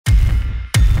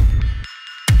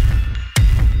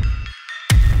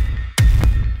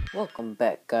Welcome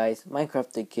back, guys.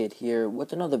 Minecraft the Kid here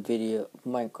with another video of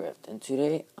Minecraft, and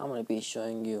today I'm going to be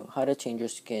showing you how to change your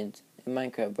skins in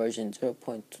Minecraft version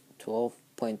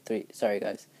 0.12.3. Sorry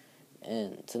guys.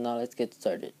 And so now let's get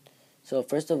started. So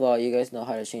first of all, you guys know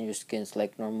how to change your skins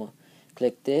like normal.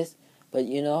 Click this, but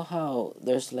you know how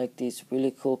there's like these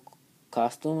really cool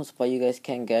costumes, but you guys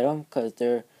can't get them because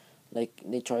they're like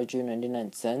they charge you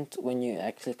 99 cents when you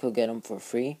actually could get them for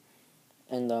free.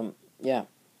 And yeah.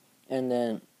 And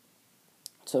then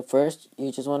so first,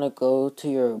 you just want to go to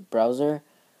your browser.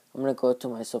 I'm going to go to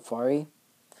my Safari.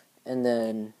 And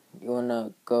then you want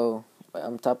to go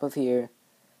on top of here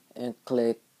and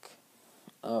click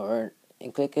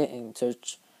click it and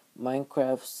search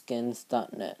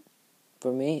minecraftskins.net.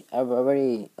 For me, I've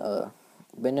already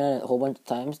been at it a whole bunch of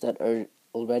times that I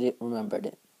already remembered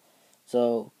it.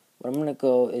 So what I'm going to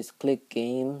go is click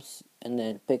games and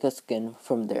then pick a skin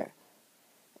from there.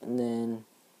 And then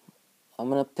I'm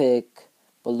going to pick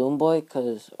Balloon Boy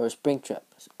or Springtrap.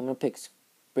 So I'm going to pick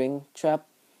Springtrap,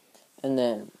 and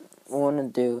then what I want to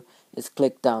do is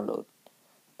click download.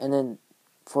 And then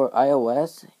for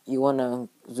iOS, you want to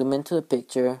zoom into the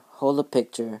picture, hold the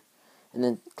picture, and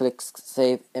then click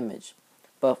save image.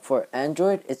 But for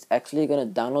Android, it's actually going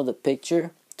to download the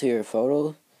picture to your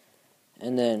photos,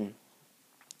 and then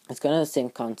it's kind of the same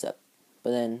concept.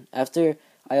 But then after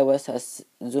iOS has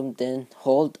zoomed in,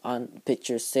 hold on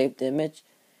picture, saved image,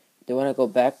 you want to go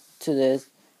back to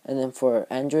this, and then for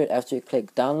Android, after you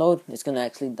click download, it's going to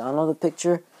actually download the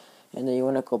picture, and then you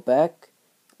want to go back,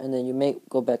 and then you may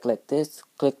go back like this,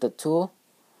 click the tool,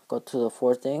 go to the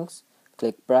four things,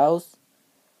 click browse,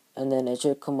 and then it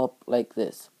should come up like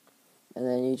this. And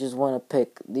then you just want to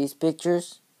pick these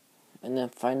pictures, and then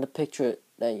find the picture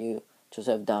that you just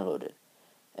have downloaded.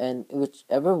 And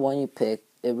whichever one you pick,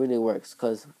 it really works,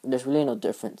 because there's really no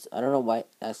difference. I don't know why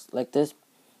it's like this,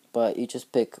 but you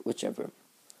just pick whichever.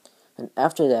 And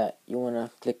after that, you want to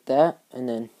click that, and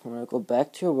then you want to go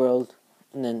back to your world,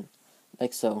 and then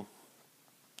like so,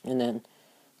 and then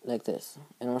like this.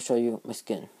 And I'll show you my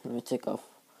skin. Let me take off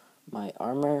my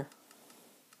armor.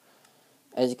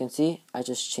 As you can see, I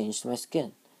just changed my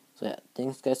skin. So yeah,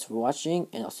 thanks guys for watching,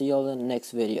 and I'll see you all in the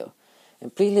next video.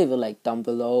 And please leave a like down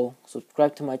below,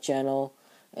 subscribe to my channel,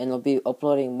 and I'll be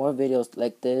uploading more videos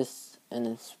like this, and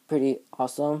it's pretty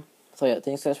awesome. So yeah,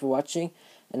 thanks guys for watching,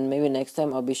 and maybe next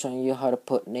time I'll be showing you how to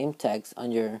put name tags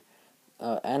on your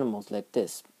animals like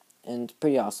this, and it's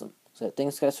pretty awesome. So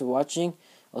thanks guys for watching.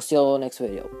 I'll see you all in the next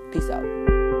video. Peace out.